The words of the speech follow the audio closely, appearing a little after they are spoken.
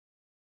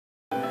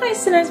Hi,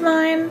 Sinner's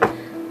Mine.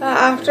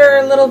 After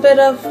a little bit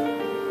of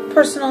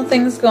personal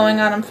things going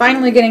on, I'm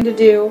finally getting to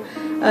do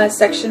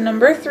section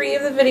number 3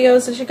 of the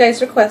videos that you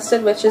guys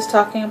requested, which is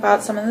talking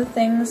about some of the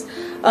things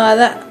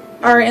that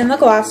are in the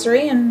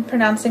glossary and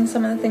pronouncing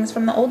some of the things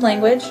from the old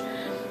language.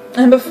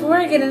 And before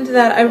I get into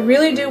that, I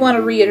really do want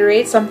to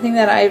reiterate something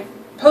that I've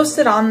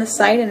posted on the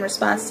site in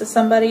response to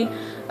somebody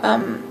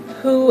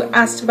who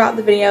asked about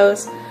the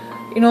videos.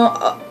 You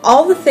know,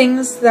 all the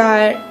things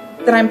that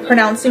I'm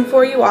pronouncing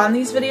for you on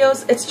these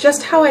videos, it's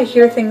just how I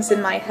hear things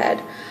in my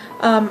head.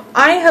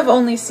 I have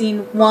only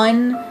seen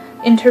one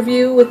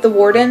interview with the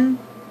warden,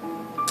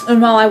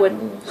 and while I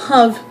would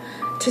love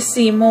to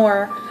see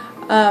more,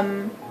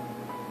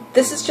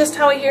 this is just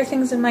how I hear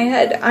things in my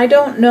head. I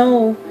don't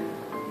know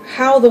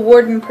how the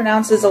warden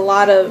pronounces a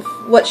lot of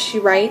what she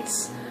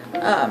writes,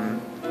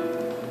 but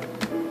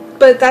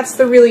that's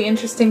the really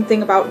interesting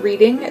thing about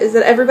reading, is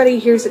that everybody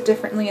hears it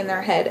differently in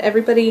their head.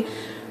 Everybody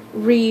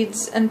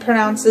reads and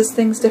pronounces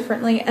things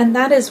differently, and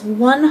that is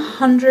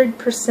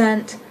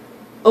 100%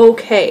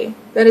 okay.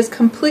 That is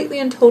completely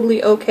and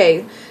totally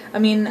okay. I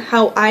mean,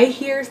 how I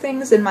hear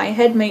things in my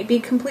head may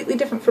be completely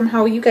different from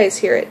how you guys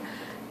hear it.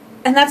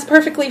 And that's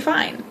perfectly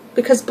fine,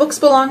 because books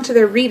belong to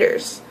their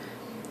readers.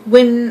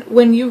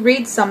 When you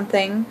read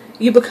something,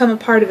 you become a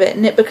part of it,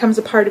 and it becomes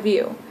a part of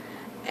you.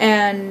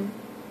 And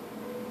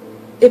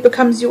it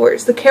becomes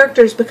yours. The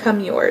characters become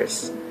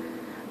yours.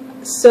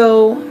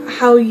 So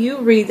how you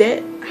read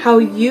it, how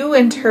you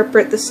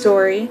interpret the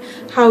story,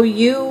 how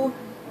you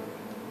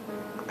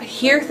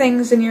hear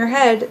things in your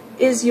head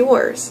is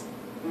yours.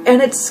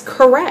 And it's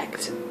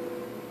correct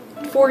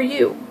for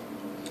you.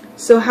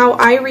 So how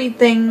I read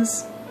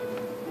things,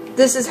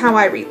 this is how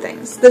I read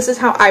things. This is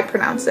how I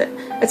pronounce it.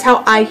 It's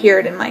how I hear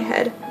it in my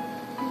head.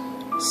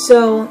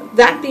 So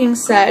that being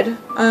said,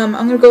 I'm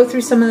going to go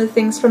through some of the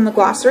things from the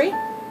glossary.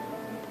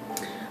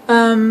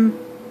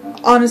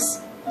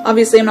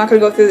 Obviously, I'm not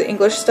going to go through the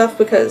English stuff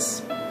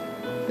because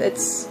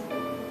it's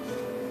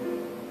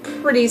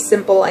pretty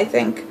simple, I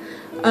think.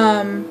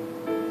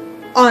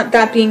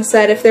 That being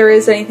said, if there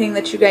is anything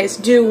that you guys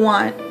do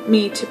want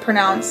me to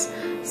pronounce,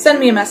 send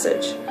me a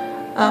message,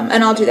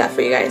 and I'll do that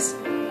for you guys.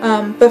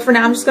 But for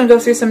now, I'm just going to go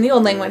through some of the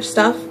old language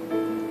stuff,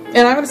 and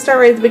I'm going to start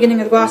right at the beginning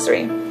of the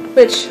glossary,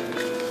 which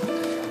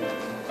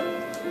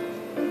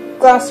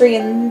glossary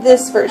in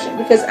this version,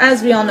 because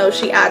as we all know,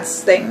 she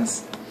adds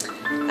things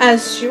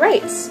as she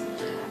writes.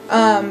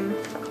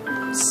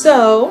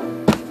 So,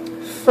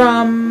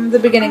 from the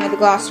beginning of the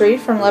glossary,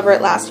 from Lover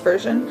at Last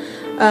version,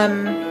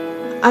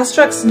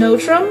 Astrax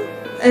Nostrum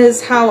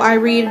is how I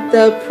read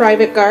the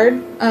Private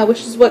Guard,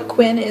 which is what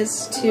Quinn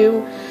is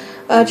to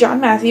John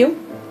Matthew.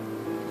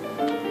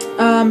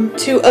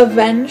 To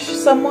avenge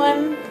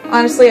someone,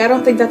 honestly, I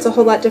don't think that's a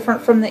whole lot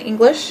different from the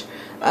English,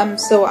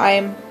 so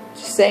I'm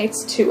just saying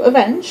it's to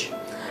avenge.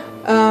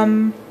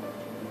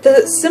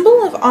 The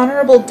symbol of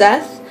honorable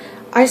death,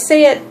 I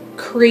say it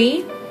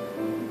Cree.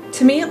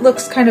 To me it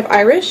looks kind of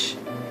Irish,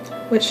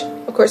 which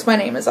of course my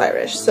name is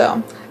Irish,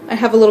 so I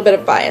have a little bit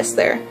of bias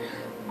there,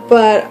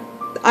 but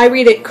I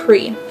read it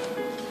Cree.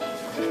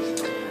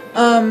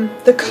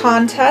 The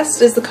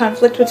contest is the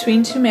conflict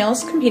between two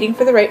males competing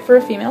for the right for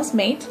a female's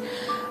mate.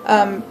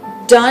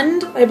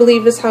 Dund, I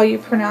believe, is how you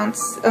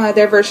pronounce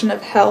their version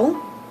of hell,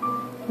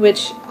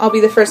 which I'll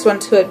be the first one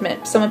to admit.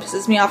 If someone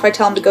pisses me off, I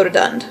tell them to go to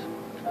Dund.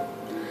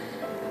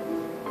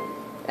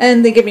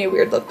 And they give me a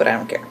weird look, but I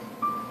don't care.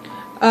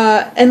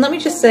 And let me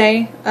just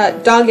say,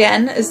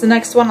 Dogen is the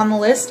next one on the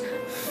list.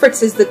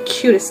 Fritz is the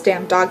cutest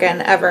damn Dogen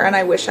ever, and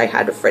I wish I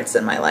had a Fritz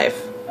in my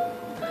life.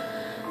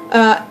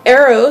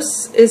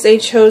 Eros is a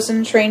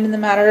chosen trained in the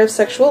matter of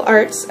sexual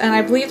arts, and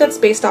I believe that's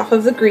based off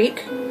of the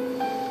Greek.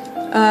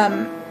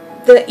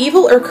 The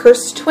evil or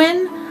cursed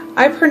twin,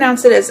 I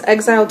pronounce it as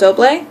exile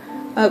doble,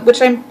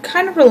 which I'm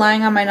kind of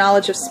relying on my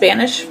knowledge of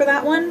Spanish for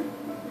that one.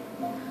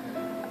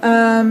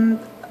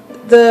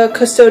 The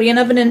custodian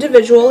of an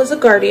individual is a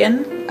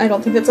guardian. I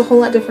don't think that's a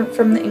whole lot different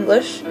from the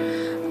English.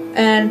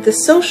 And the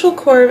social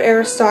core of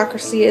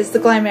aristocracy is the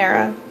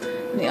Glimera.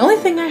 And the only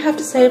thing I have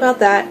to say about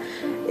that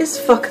is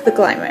fuck the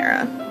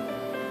Glimera.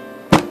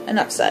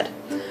 Enough said.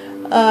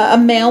 A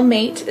male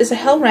mate is a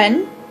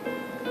Hellren.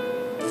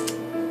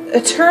 A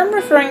term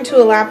referring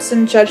to a lapse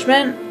in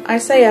judgment, I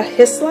say a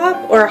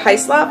hislop or a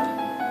hyslop.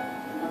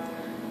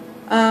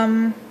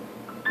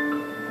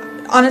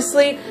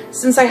 Honestly,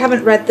 since I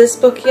haven't read this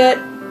book yet,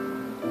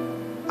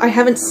 I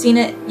haven't seen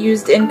it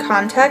used in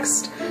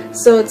context,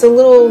 so it's a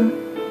little...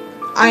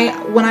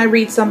 when I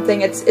read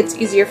something, it's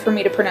easier for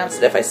me to pronounce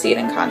it if I see it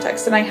in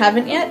context, and I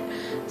haven't yet,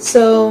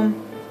 so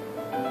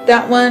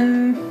that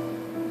one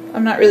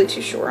I'm not really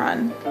too sure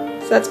on.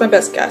 So that's my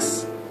best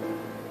guess.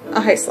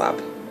 A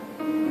hyslop.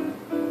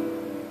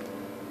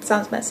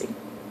 Sounds messy.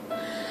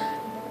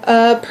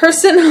 A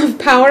person of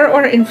power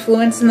or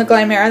influence in the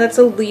Glimera, that's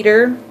a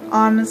leader.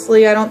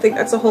 Honestly, I don't think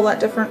that's a whole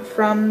lot different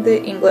from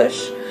the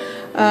English.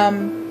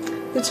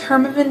 The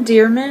term of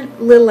endearment,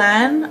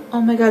 Lilan.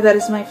 Oh my god, that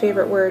is my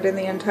favorite word in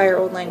the entire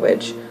old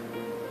language.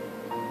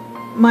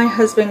 My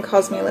husband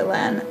calls me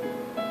Lilan.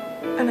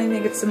 and I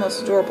think it's the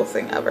most adorable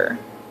thing ever.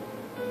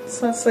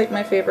 So that's like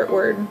my favorite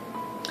word.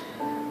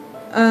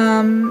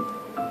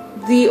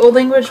 The Old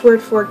English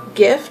word for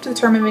gift, the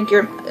term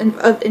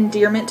of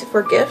endearment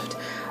for gift,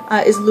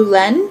 is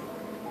lulen.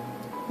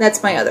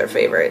 That's my other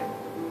favorite.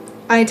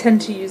 I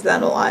tend to use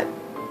that a lot.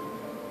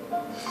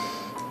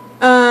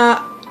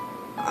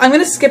 I'm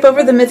going to skip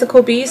over the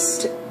mythical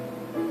beast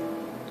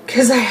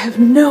because I have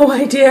no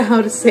idea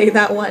how to say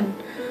that one.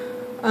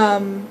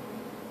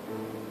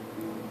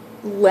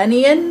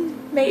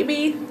 Lenian,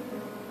 maybe?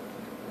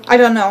 I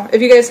don't know.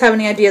 If you guys have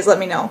any ideas, let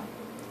me know,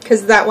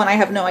 because that one I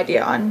have no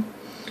idea on.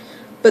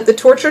 But the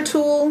torture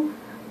tool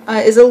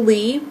is a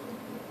Lee,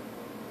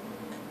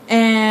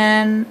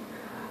 and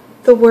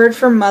the word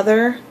for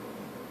mother,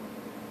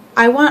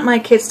 I want my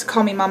kids to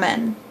call me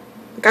mamen.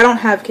 Like, I don't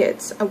have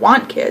kids. I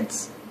want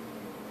kids.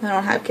 I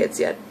don't have kids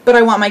yet, but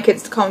I want my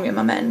kids to call me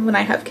mamen when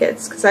I have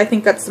kids, because I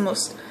think that's the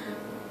most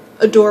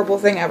adorable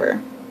thing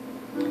ever.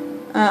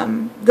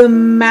 The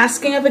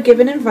masking of a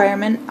given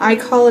environment, I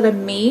call it a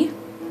me.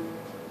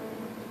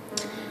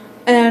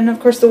 And of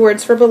course the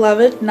words for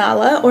beloved,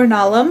 Nala or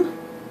Nalam.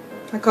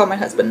 I call my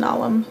husband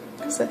Nalam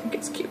because I think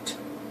it's cute.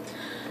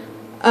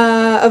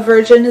 A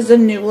virgin is a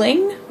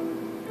newling.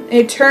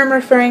 A term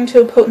referring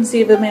to a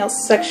potency of a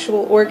male's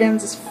sexual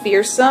organs is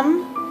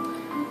fearsome.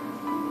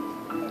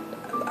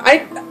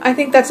 I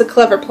think that's a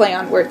clever play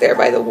on word there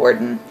by the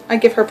warden. I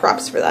give her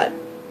props for that.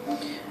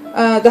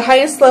 The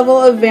highest level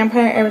of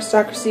vampire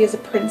aristocracy is a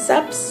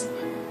princeps,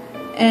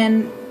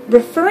 and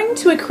referring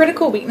to a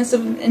critical weakness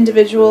of an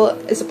individual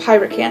is a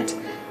pyrocant.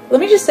 Let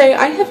me just say,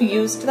 I have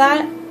used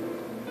that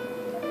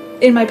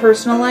in my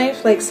personal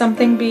life, like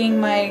something being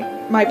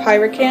my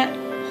pyrocant.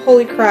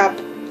 Holy crap.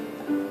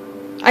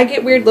 I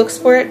get weird looks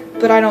for it,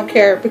 but I don't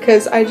care,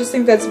 because I just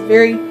think that's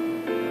very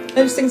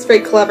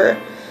clever.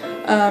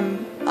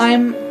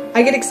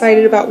 I get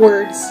excited about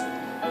words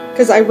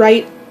because I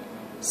write,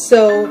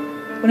 so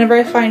whenever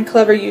I find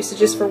clever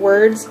usages for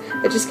words,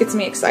 it just gets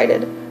me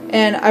excited.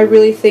 And I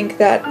really think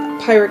that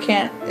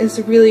pyrocant is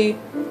a really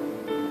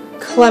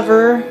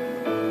clever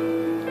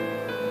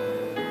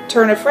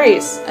turn of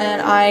phrase,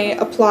 and I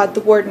applaud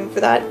the warden for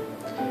that.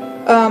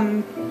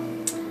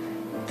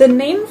 The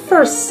name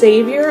for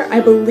savior, I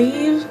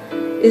believe,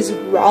 is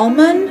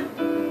Ralman.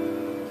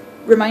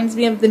 Reminds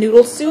me of the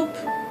noodle soup.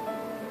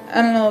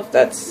 I don't know if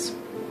that's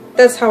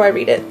how I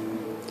read it.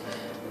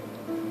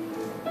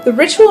 The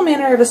ritual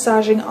manner of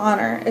assaging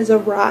honor is a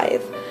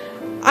writhe.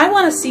 I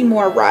want to see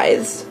more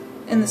writhes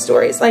in the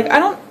stories. Like, I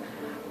don't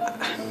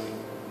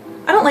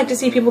like to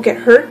see people get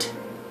hurt,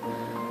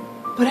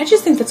 but I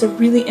just think that's a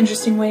really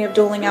interesting way of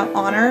doling out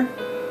honor,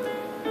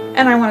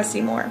 and I want to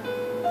see more.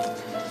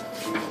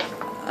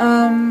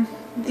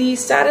 The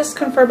status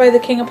conferred by the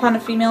king upon a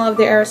female of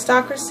the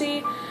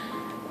aristocracy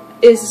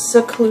is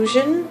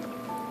seclusion.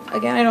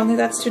 Again, I don't think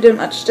that's too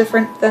much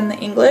different than the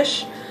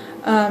English.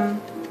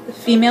 The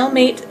female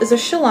mate is a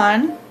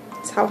Shallan.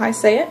 That's how I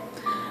say it.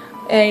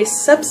 A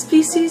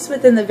subspecies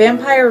within the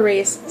vampire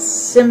race,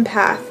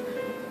 sympath.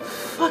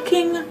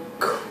 Fucking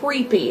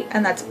creepy,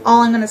 and that's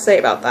all I'm going to say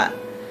about that.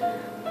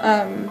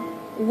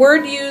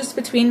 Word used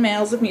between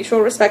males of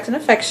mutual respect and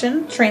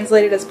affection,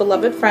 translated as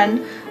beloved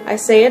friend. I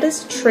say it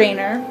as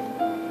trainer,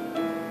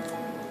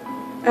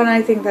 and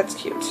I think that's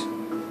cute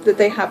that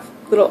they have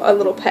a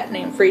little pet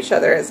name for each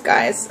other as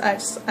guys. I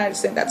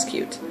just think that's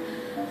cute.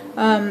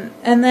 And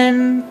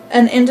then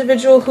an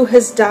individual who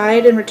has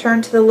died and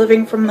returned to the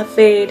living from the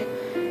fade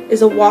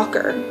is a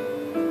walker.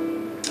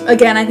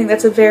 Again, I think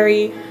that's a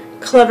very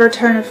clever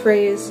turn of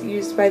phrase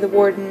used by the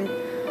warden,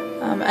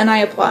 and I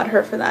applaud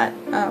her for that.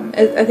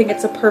 I think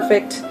it's a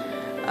perfect,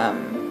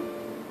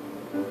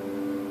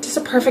 just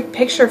a perfect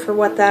picture for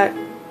what that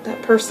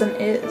person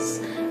is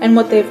and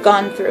what they've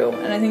gone through,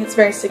 and I think it's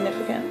very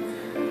significant.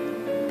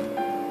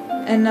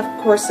 And of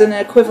course, an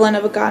equivalent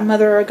of a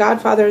godmother or a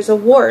godfather is a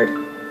ward.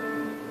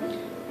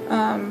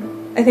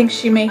 I think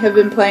she may have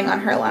been playing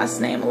on her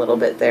last name a little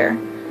bit there.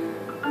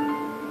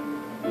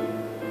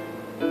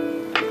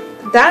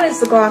 That is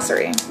the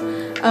glossary.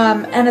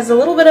 And as a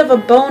little bit of a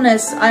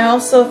bonus, I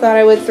also thought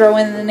I would throw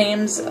in the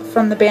names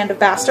from the Band of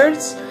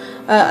Bastards,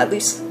 at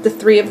least the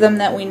 3 of them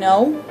that we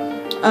know,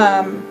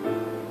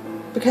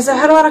 because I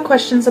had a lot of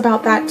questions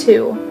about that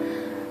too.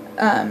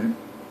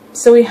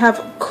 So we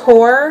have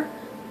Kor,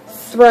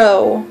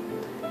 Thro,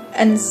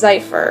 and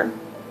Zypher.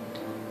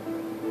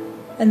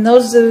 And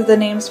those are the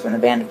names from the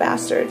Band of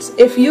Bastards.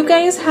 If you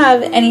guys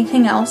have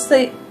anything else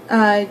that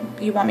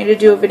you want me to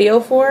do a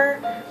video for,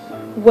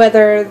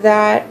 whether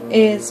that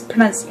is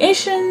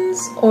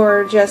pronunciations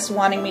or just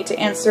wanting me to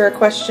answer a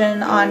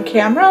question on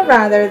camera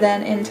rather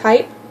than in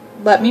type,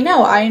 let me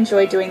know. I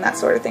enjoy doing that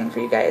sort of thing for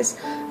you guys.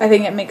 I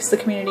think it makes the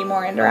community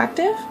more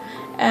interactive,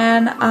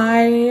 and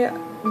I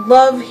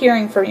love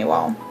hearing from you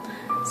all.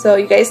 So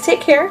you guys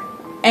take care,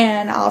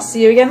 and I'll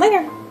see you again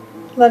later.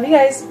 Love you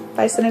guys.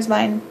 Bye, Sinner's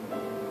Mind.